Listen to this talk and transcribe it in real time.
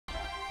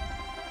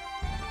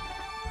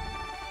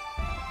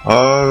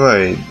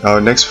Alright,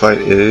 our next fight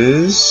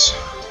is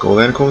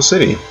Goland Cold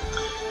City.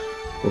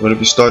 We're going to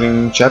be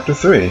starting chapter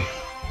 3.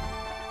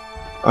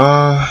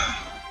 Let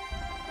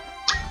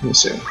me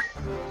see.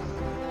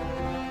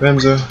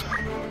 Ramza.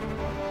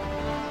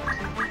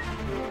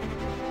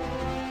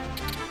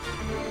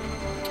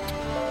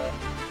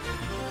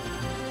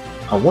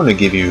 I want to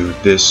give you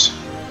this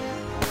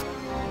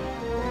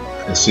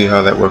and see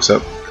how that works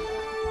up.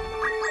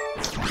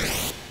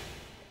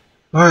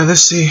 Alright, let's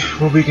see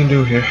what we can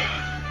do here.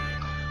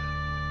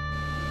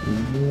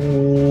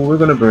 We're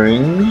gonna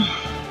bring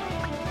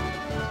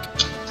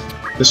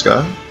this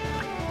guy,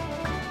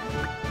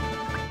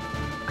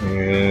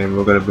 and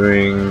we're gonna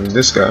bring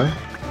this guy,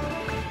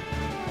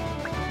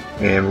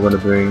 and we're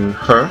gonna bring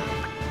her,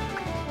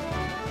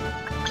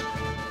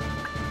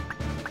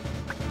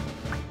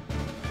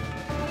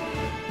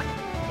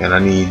 and I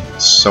need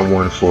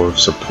someone for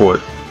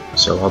support,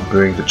 so I'll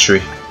bring the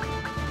tree.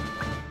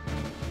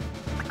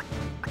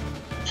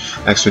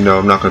 Actually, no,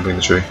 I'm not gonna bring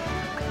the tree.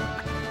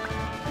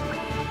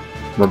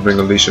 I'm gonna bring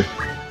Alicia.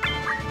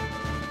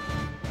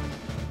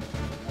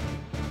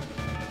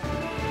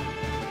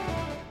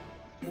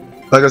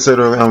 Like I said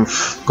earlier, I'm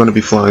gonna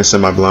be flying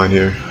semi-blind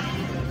here.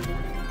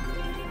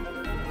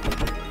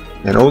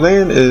 And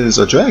Goland is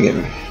a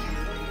dragon.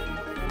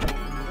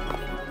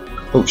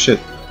 Oh shit.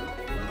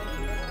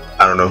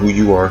 I don't know who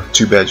you are.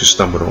 Too bad you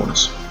stumbled on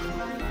us.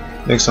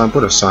 Next time,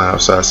 put a sign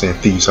outside saying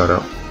thieves hide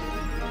out.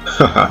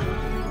 Haha,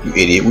 you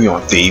idiot, we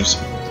aren't thieves.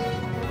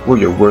 We're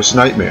your worst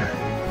nightmare.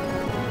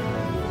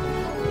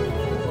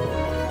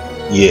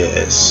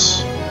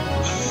 Yes,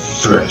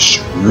 fresh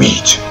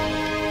meat.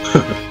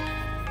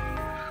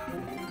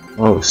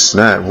 Oh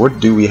snap, what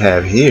do we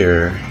have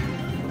here?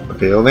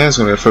 Okay, Goland's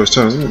gonna get first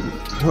turn.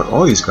 What are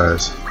all these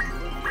guys?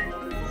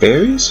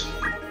 Fairies?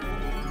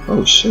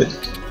 Oh shit.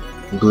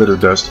 Glitter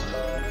dust.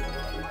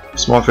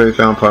 Small fairy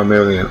found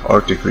primarily in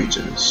Arctic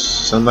regions.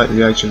 Sunlight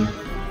reaction.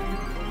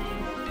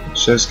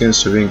 Shed skin,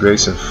 serene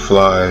grace, and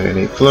fly.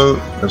 Innate float.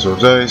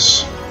 Absorbs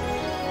ice.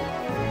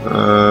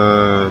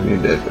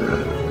 Need that.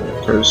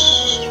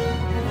 Curse.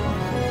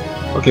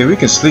 Okay, we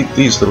can sleep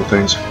these little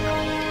things.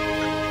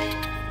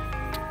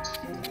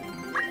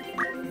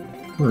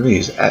 What are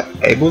these?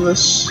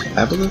 Aboleth?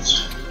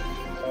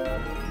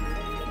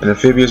 An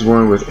amphibious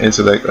worm with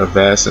intellect, a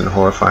vast and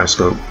horrifying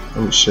scope.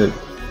 Oh shit.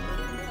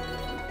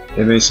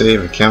 It may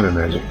save and counter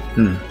magic.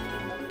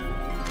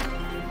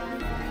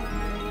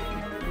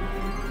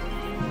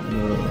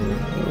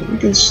 We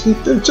can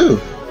sleep them too.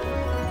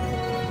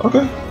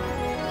 Okay.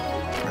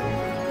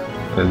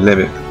 A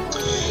limit.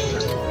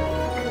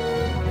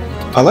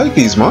 I like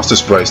these monster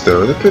sprites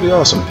though, they're pretty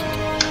awesome.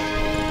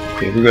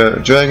 Okay, we got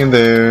a dragon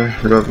there.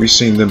 We've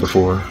seen them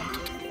before.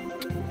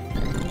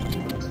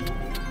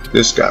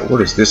 This guy,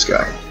 what is this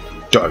guy?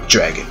 Dark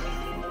dragon.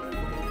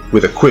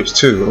 With equips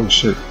too, oh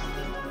shit.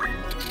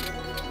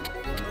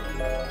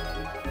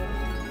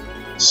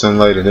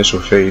 Sunlight, initial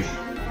faith.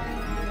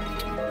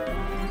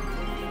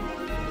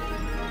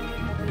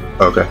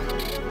 Okay.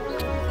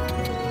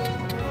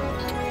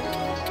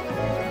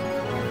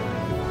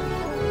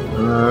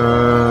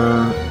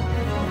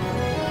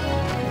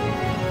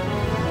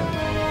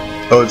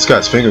 Oh, this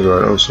guy's finger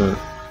guard. Oh shit.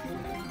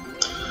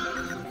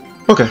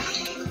 Okay,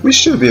 we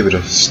should be able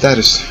to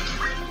status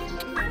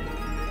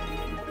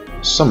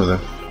some of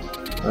them.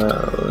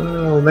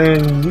 Oh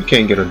man, you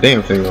can't get a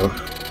damn thing off.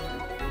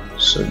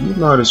 So you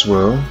might as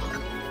well.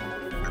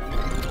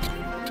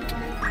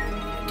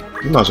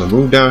 You might as well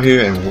move down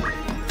here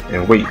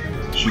and wait.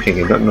 You can't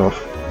get nothing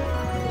off.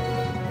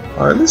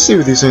 All right, let's see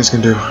what these things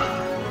can do.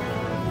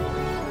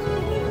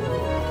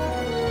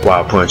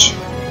 Wild punch.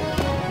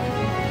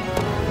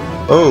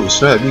 Oh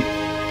snap, he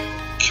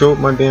killed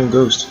my damn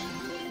ghost.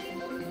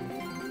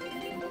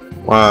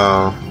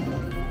 Wow.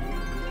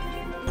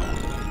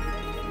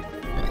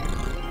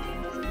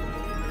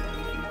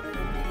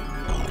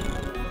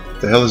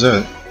 The hell is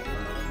that?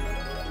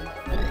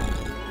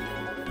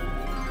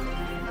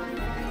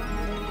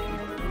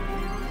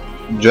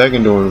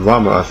 Dragon doing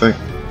Rama, I think.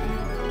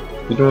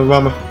 You doing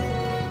Rama?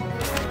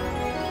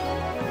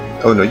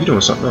 Oh no, you doing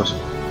something else.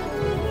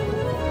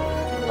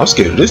 I'm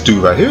scared of this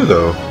dude right here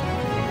though.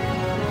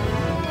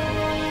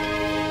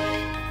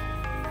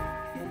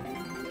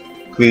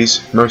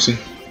 Please, mercy.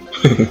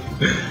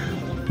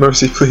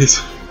 Mercy,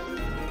 please.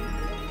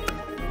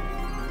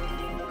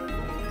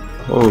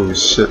 Oh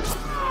shit.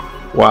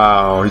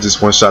 Wow, he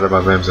just one-shotted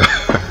my Ramza.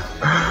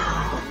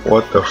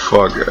 What the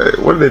fuck?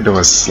 What are they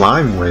doing?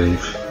 Slime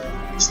wave.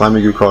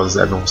 Slimy goo causes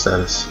abnormal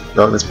status.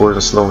 Darkness borders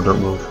are slow and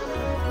don't move.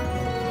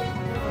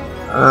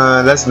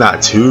 That's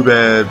not too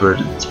bad, but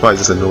it's probably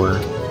just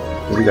annoying.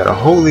 We got a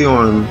holy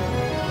on.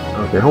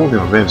 Okay, holy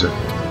on Ramza.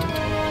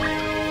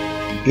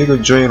 Giga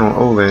Drain on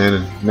Goland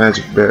and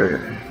Magic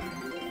Barrier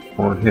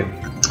on him.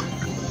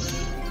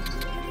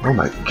 Oh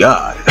my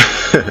god.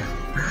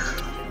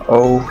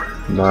 Oh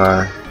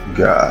my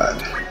god.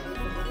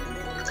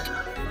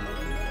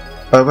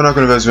 Alright, we're not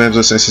going to res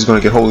Ramza since he's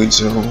going to get holy,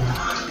 so.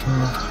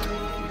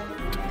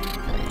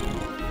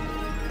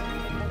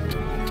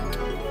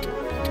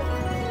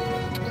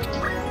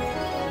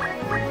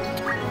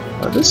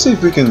 Let's see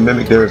if we can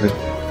mimic everything.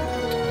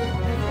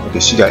 Okay,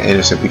 she got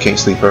innocent. We can't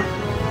sleep her.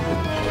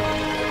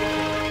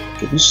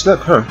 Okay, we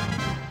slept her.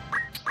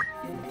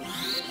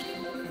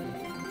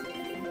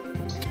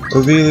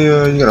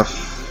 Ophelia, you got a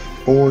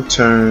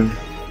 4-turn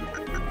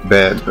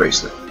bad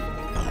bracelet.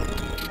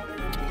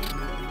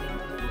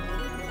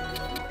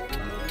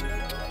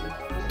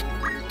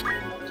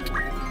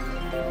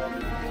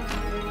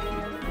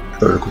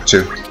 Vertical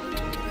 2.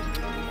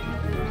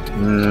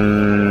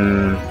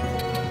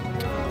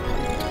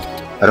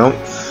 I don't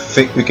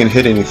think we can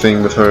hit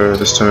anything with her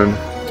this turn.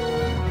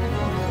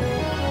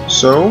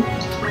 So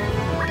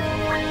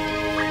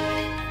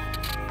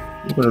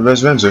we're gonna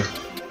res Ramza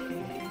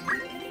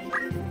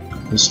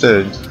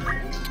instead.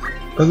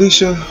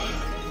 Alicia,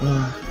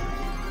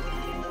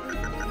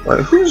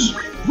 right, who's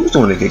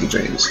doing the Giga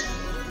Drains?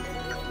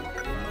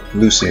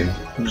 Lucian.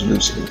 Who's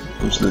Lucian?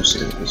 Who's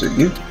Lucian? Is it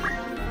you?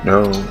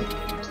 No,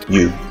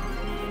 you.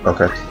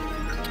 Okay.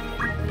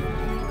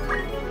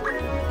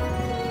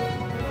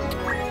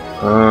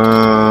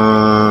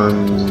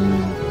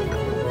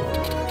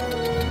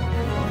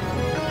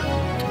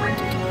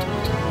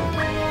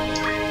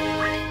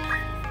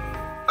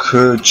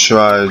 Could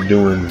try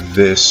doing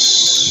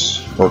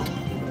this. Or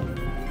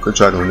could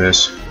try doing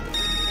this.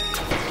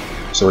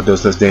 So it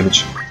does less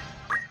damage.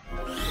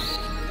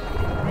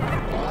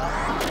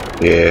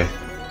 Yeah.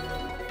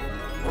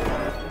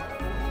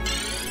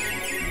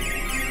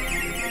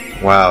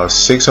 Wow,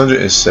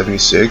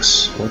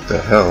 676? What the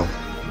hell?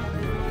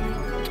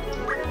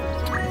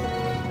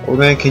 Oh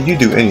man, can you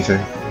do anything?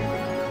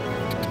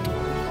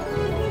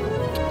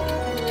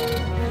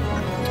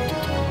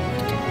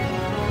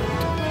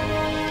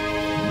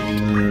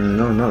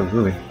 No, not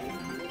really.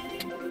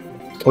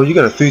 Oh, you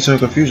got a 3-turn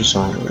confusion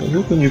song.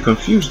 Who can you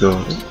confuse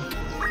though?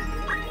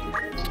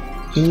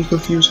 Can you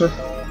confuse her?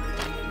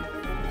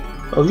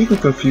 Oh, you can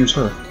confuse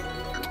her.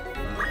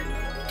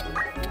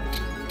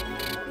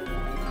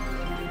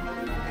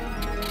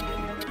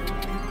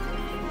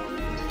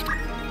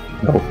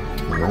 No,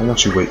 I don't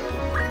want you to wait.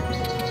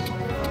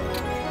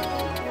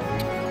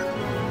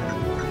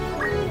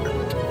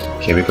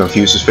 Can we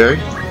confuse this fairy?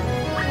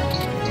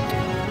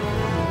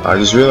 I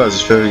just realized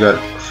this fairy got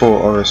 4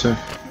 RSM.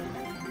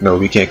 No,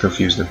 we can't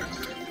confuse them.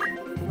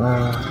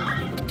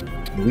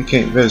 We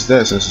can't res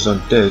that since it's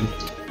undead.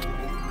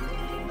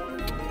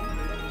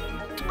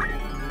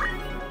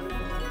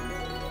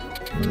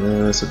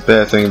 That's a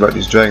bad thing about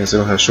these dragons, they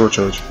don't have short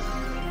charge.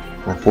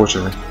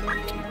 Unfortunately.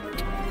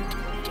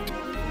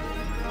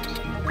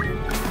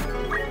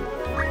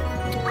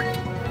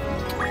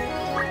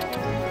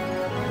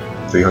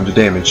 $300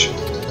 damage.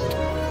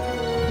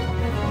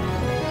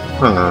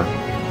 Huh.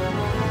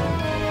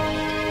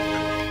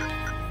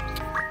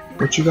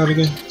 What you got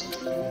again?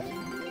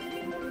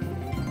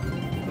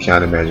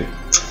 Counter magic.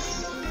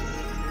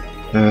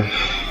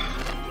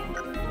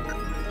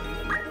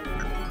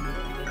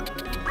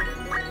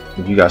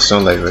 You got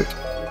sunlight, right?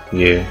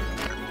 Yeah.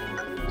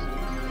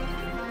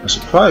 I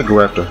should probably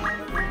go after.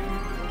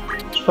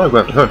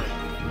 Her.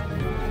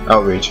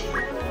 Outrage.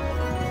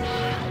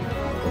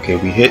 Okay,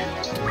 we hit.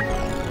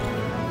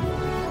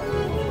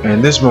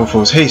 And this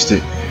mofo's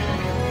hasted.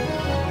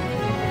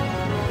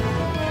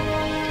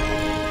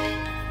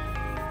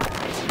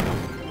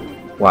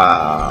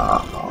 Wow.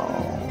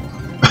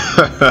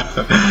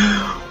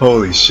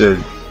 Holy shit.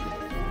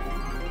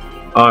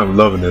 I'm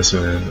loving this,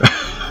 man.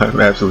 I'm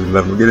absolutely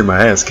loving it. I'm getting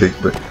my ass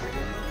kicked, but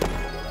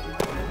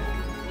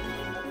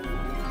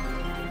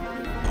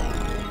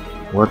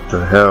what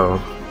the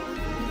hell?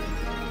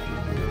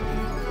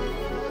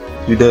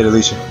 You dead,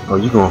 Alicia? Oh,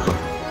 you going for?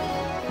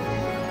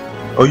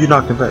 Oh, you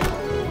knocked him back.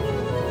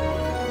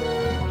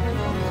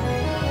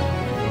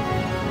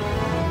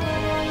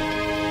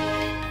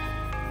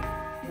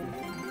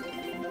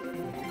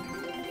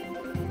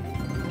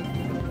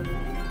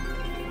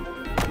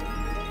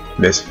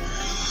 Miss.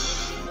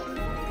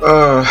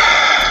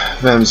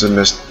 Ramza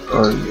missed.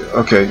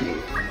 Okay.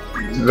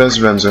 Where's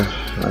Ramza?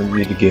 I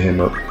need to get him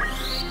up.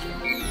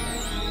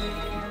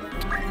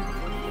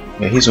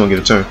 Yeah, he's gonna get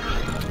a turn.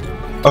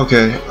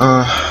 Okay,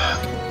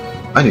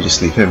 I need to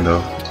sleep him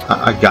though.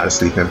 I gotta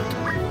sleep him.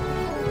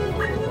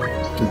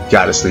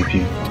 Gotta sleep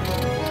you.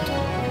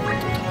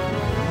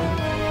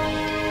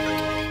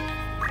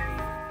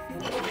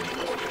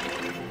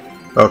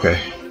 Okay.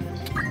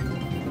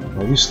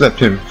 Well, we slept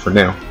him for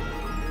now.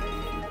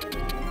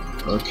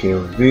 Okay,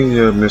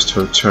 Ophelia missed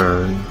her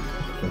turn.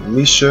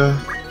 Alicia.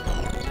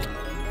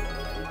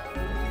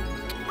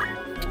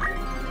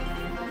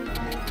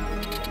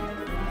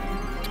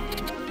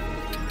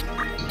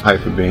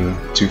 Hyper Beam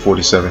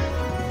 247.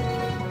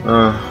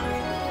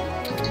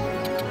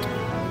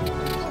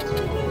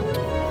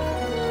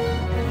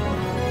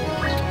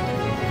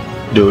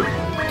 Do it.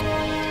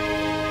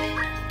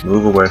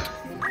 Move away.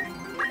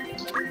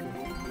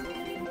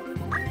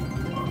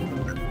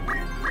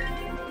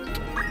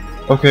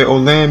 Okay,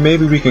 Goland,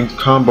 maybe we can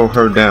combo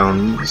her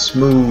down. Let's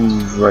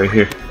move right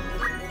here.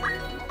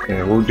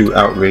 Yeah, we'll do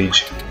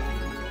outrage.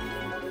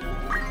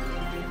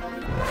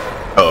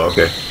 Oh,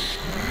 okay.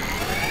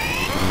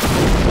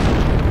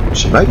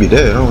 She might be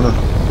dead, I don't know.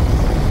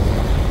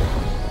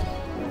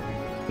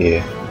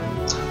 Yeah.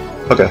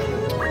 Okay.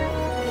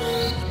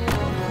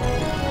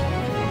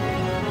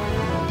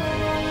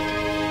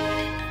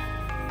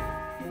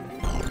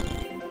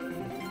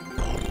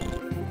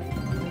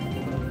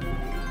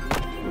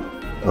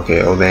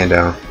 Okay, I'll land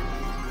down.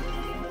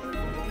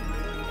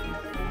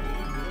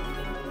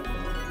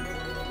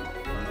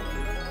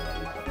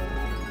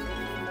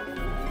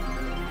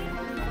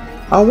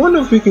 I wonder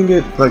if we can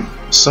get like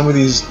some of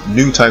these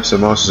new types of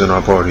monsters in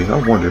our party. I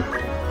wonder.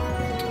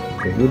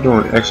 If we're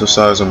doing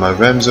exercise on my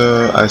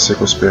Ramza,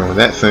 icicle spear on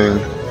that thing.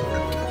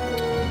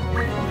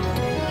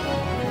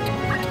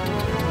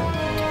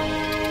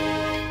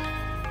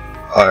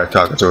 Alright,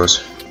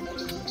 cockatoos.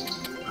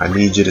 I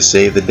need you to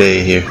save the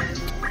day here.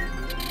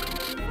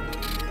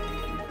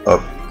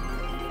 Up.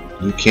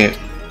 You can't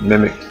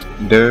mimic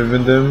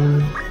Dervin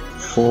them?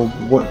 For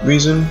what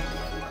reason?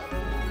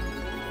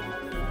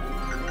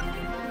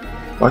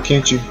 Why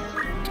can't you?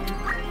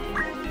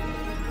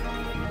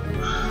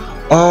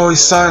 Oh,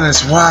 he's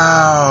silenced.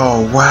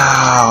 Wow.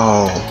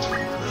 Wow.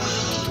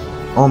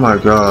 Oh my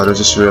god, I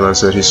just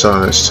realized that he's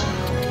silenced.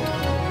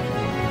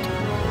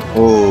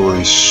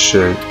 Holy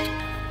shit.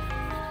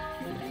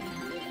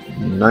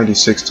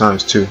 96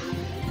 times 2.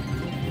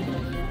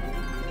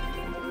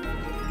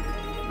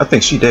 I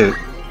think she did.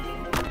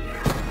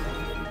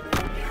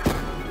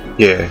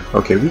 Yeah,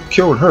 okay, we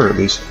killed her at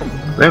least.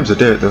 Ramza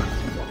dead though.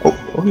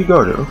 Oh, he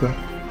got it, okay.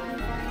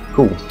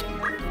 Cool.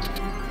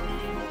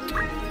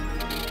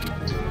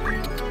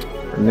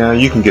 Now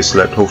you can get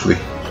slept, hopefully.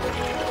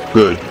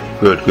 Good.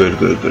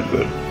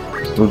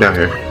 Move down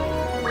here.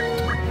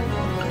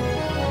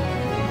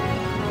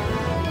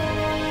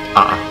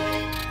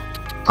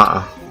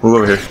 Move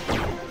over here.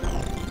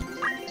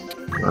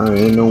 I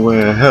ain't no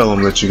way in hell I'm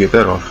gonna let you get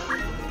that off.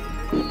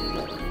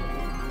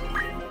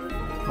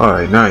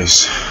 Alright,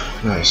 nice.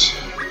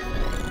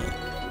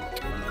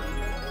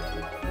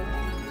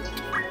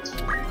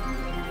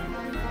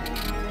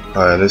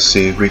 Alright, let's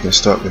see if we can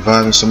start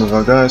reviving some of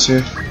our guys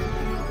here.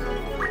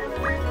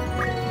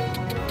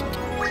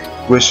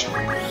 Wish.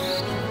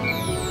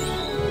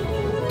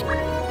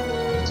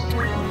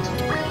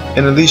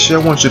 And Alicia, I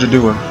want you to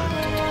do a...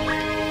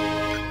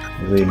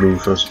 Let me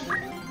move first.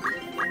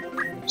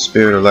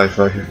 Spirit of life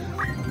right here.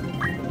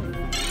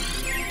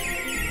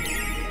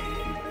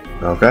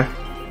 Okay.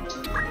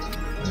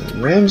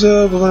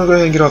 Ramza, we're gonna go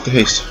ahead and get off the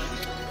haste.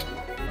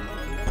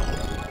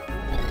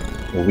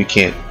 Well, we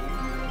can't.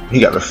 He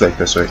got reflect,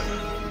 that's right.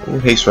 We'll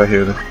haste right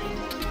here then.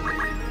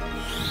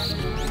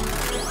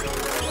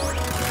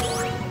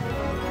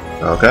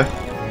 Okay.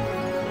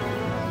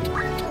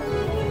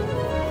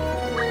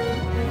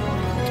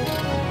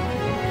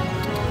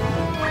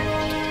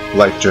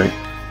 Life drink.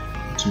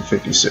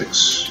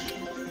 256.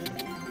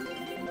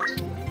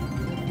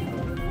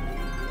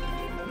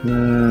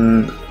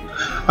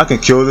 I can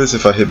kill this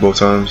if I hit both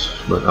times,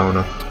 but I don't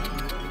know.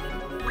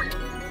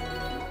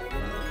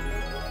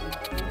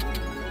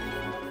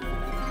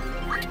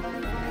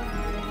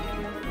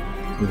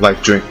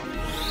 Life drink.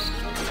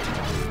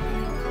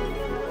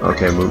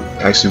 Okay, move.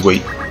 Actually,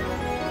 wait.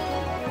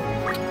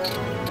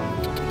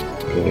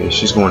 Okay,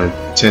 she's going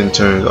to 10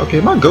 turns.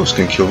 Okay, my ghost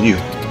can kill you.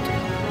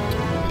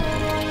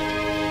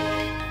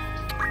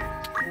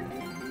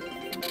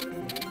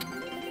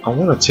 I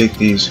want to take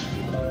these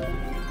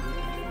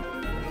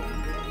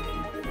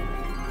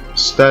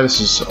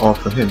statuses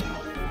off of him.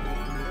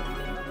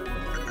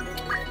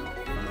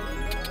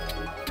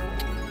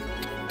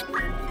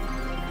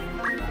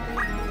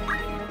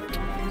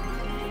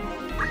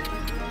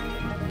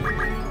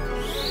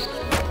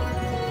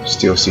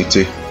 Still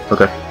CT.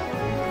 Okay.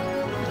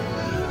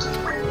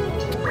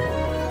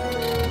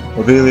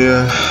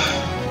 Ovelia.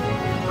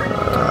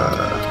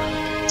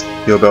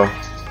 Yobel.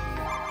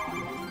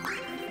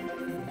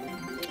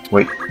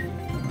 Wait.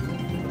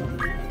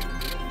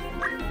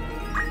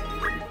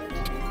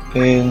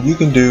 And you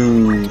can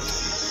do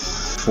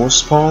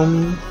Force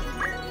Palm.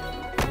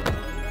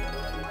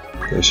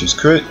 Okay, she's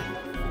crit.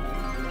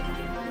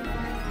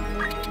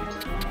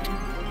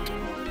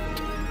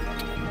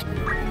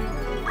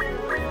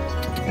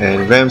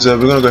 And Ramza,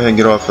 we're gonna go ahead and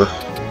get off her.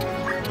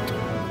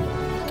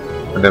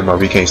 And then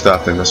we can't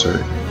stop them, that's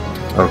right.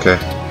 Okay.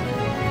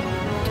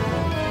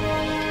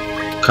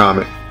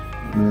 Comet.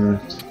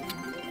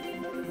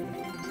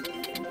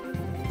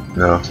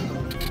 No.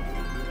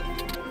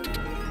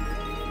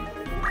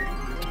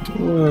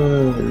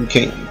 We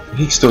can't.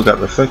 He still got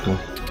reflect on.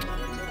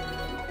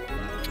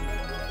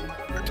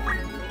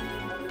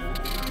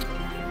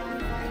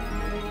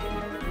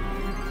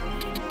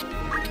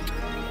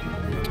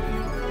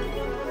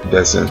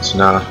 Dead sense,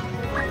 nah.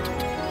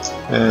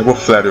 And we'll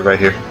flat it right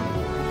here.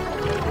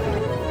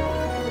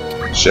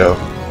 Shell.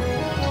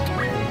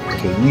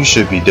 Okay, you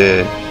should be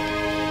dead.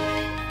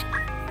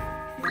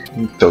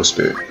 Throw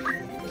spirit.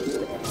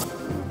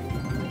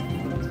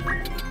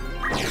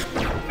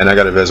 And I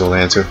got a Vezo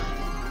Lancer.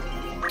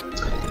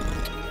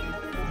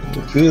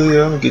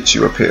 Ophelia, I'm gonna get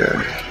you up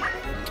here.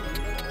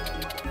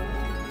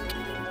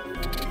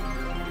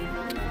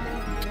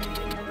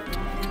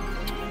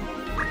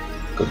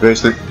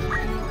 bracelet.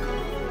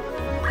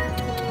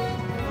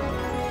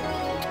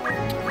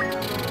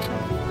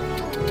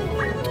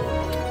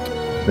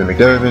 Mimic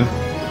Dervin.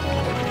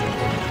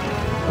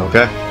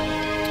 Okay.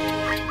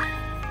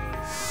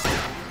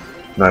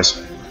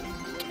 Nice.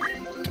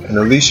 And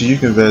Alicia, you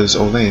can res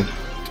Goland.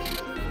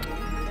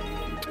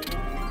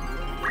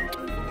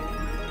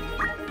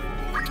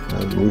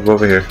 Move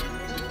over here.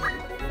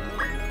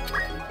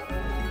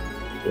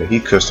 Yeah, he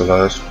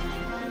crystallized.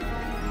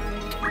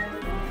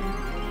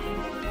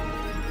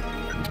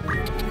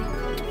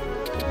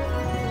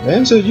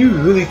 Man said you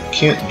really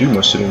can't do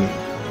much to them.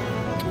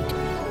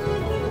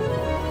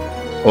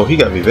 Oh, he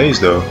got evades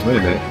though. Wait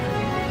a minute.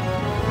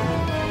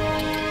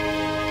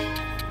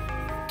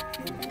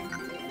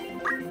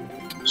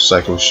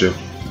 Psycho shit.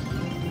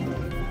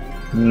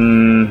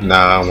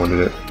 Nah, I don't want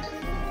it.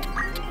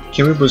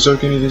 Can we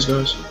berserk any of these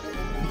guys?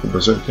 We can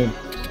berserk him.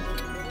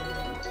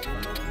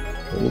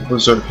 We'll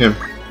berserk him.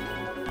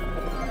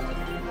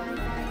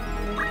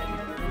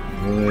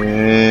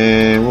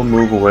 And we'll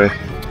move away.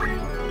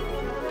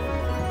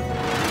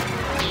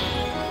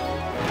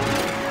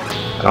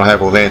 I'll have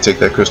Goland take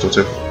that crystal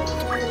too.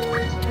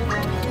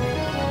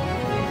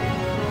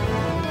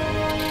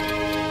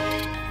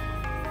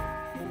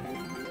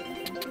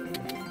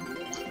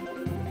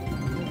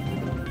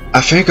 I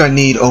think I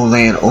need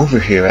Goland over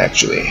here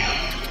actually.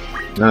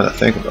 Now that I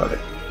think about it.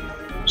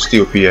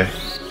 Steel PA.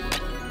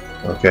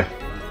 Okay.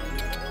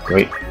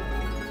 Wait.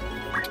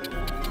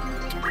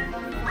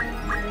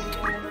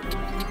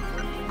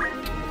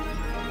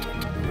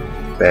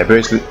 Bad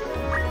bracelet.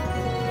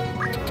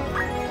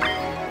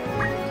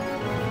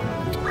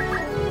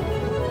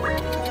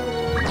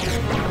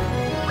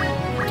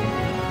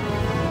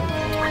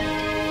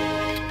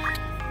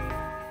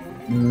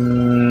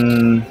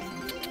 Mm.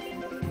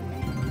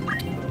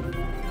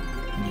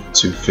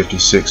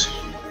 256.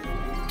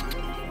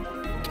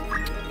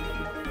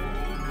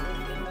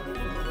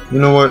 You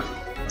know what?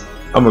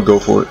 I'm gonna go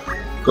for it.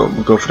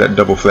 Go for that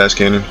double flash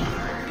cannon.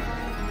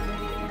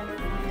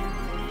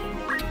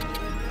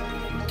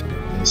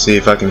 And see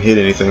if I can hit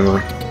anything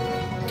on.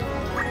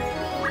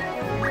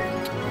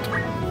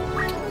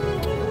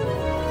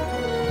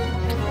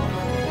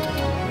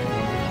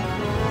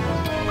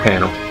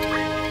 Panel.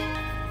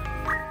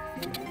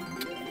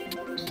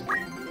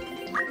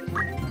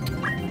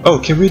 Oh,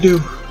 can we do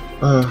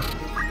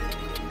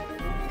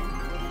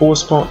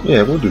force pump?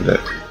 Yeah, we'll do that.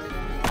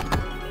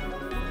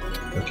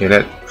 Okay,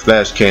 that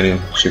flash cannon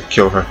should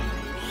kill her.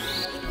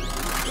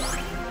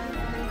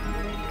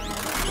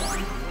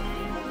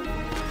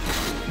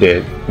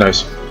 Dead.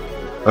 Nice.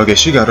 Okay,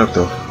 she got up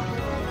though.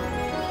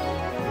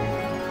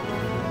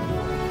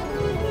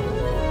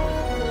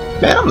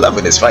 Man, I'm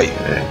loving this fight,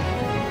 man.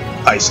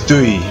 Ice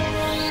 3.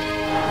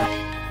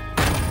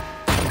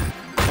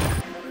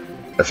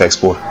 FX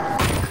 4.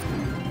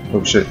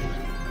 Oh shit.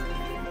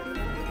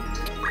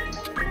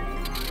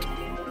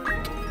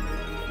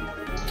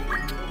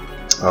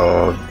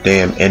 Oh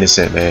damn,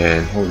 innocent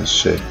man. Holy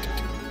shit.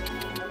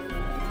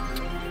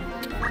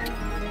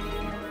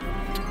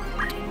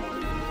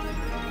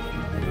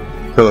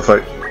 Pillar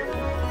fight.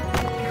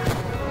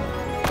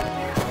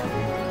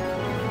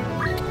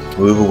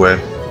 Move away.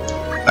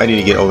 I need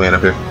to get Goland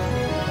up here.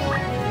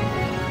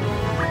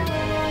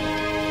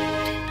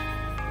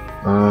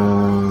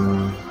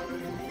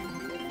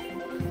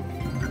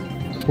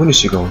 When is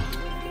she going?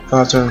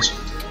 5 turns?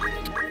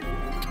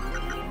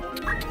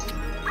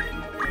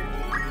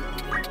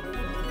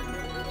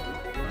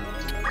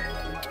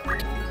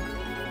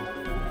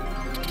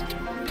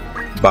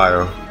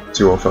 Bio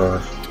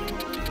 205.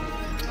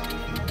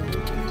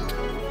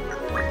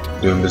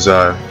 Doom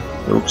Desire.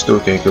 Nope, still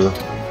can't kill her.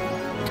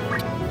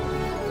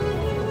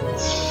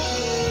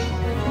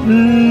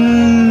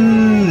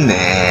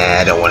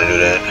 Nah, I don't want to do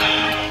that.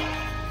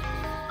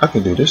 I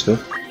can do this though.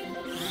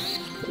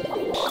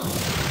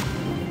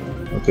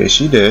 Okay,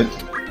 she dead.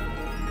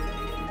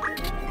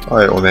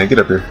 Alright, old man, get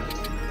up here.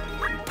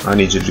 I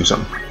need you to do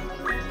something.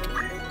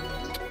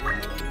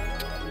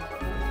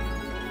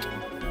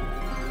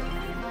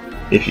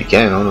 If you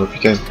can, I don't know if you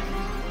can.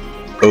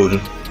 Odin.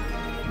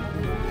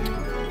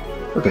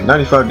 Okay,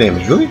 95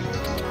 damage, really?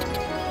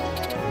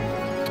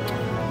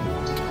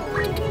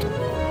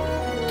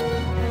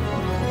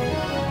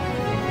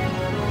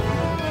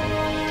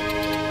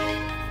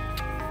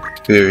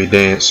 Fairy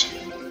dance.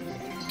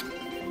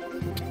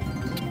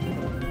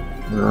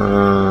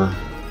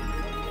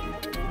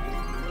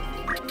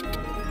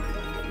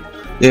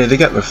 Yeah, they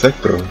got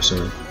reflect though,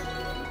 so.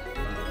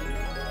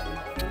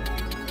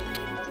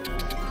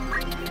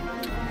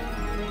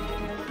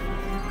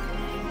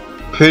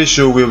 Pretty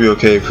sure we'll be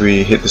okay if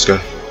we hit this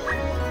guy.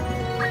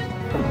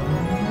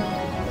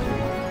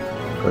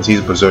 Because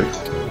he's berserked.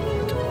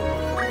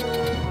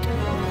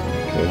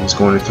 Okay, he's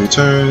going in 3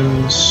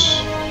 turns.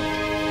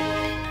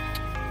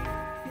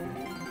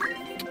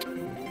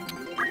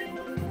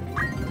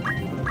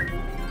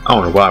 I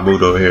don't know why I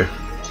moved over here.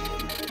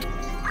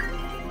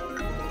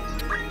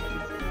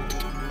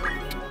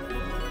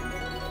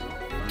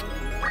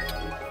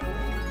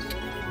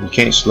 You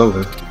can't slow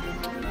her.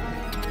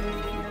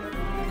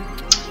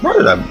 Why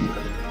did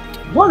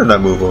I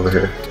move over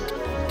here?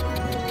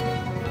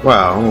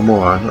 Wow, I'm a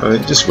moron.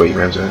 Just wait,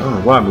 man. I don't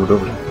know why I moved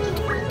over there.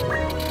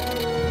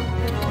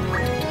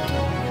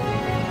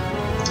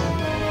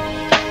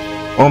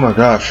 Oh my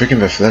god,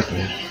 freaking reflect,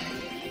 man.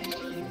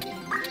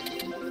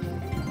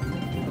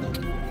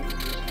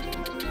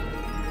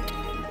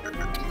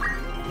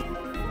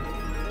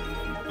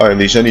 Alright,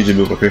 Leash, I need you to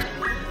move up here.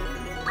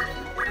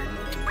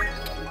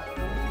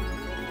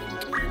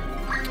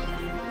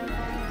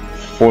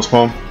 Force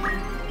palm.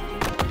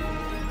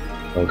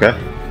 Okay.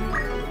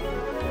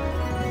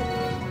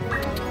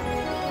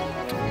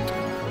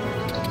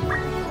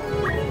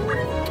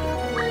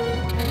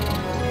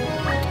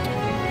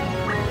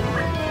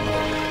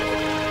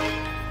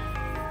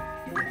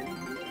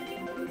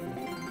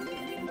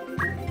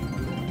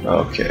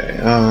 Okay,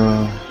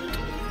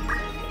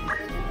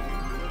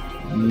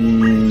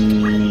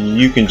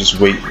 you can just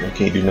wait. I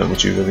can't do nothing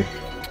with you, really.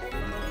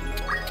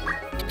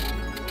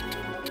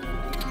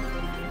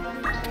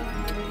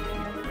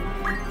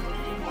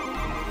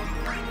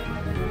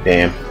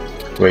 Damn.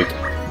 Wait.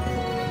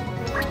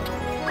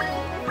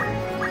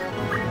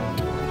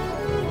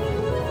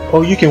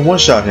 Oh, you can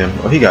one-shot him.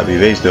 Oh, he got me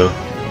evased, though.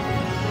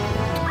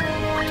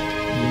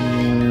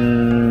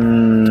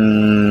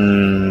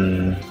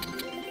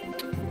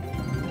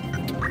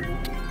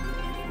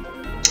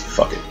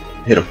 Fuck it.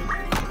 Hit him.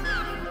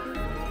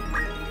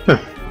 Huh.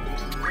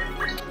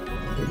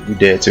 You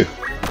dead too.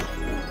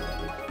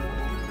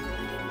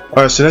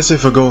 Alright, so that's it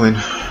for Goland.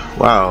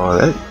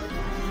 Wow,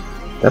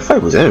 that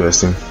fight was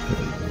interesting.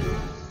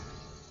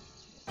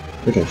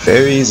 Freaking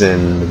fairies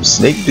and them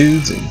snake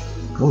dudes and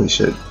holy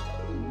shit.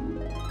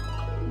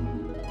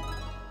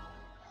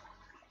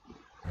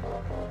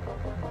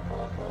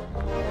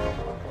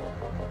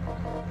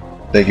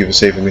 Thank you for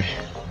saving me.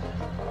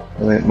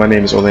 My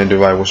name is Orlando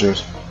Rye. What's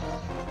yours?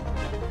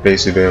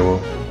 Basically,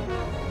 Beowulf.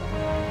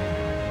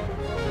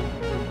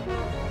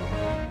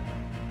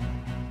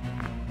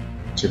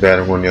 Too bad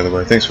I'm going the other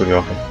way. Thanks for the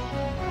offer.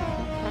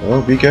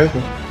 Oh, be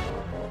careful.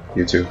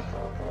 You too.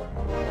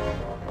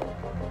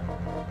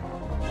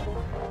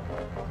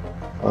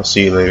 I'll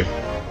see you later.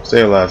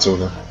 Stay alive,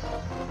 Zola.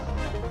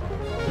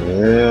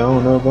 Yeah, I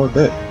don't know about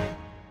that.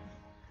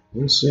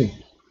 We'll see.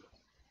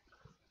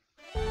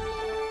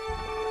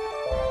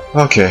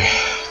 Okay.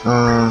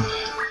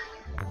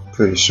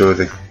 Pretty sure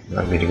that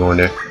I need to go in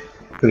there.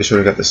 Pretty sure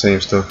they got the same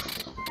stuff.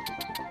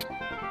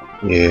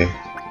 Yeah.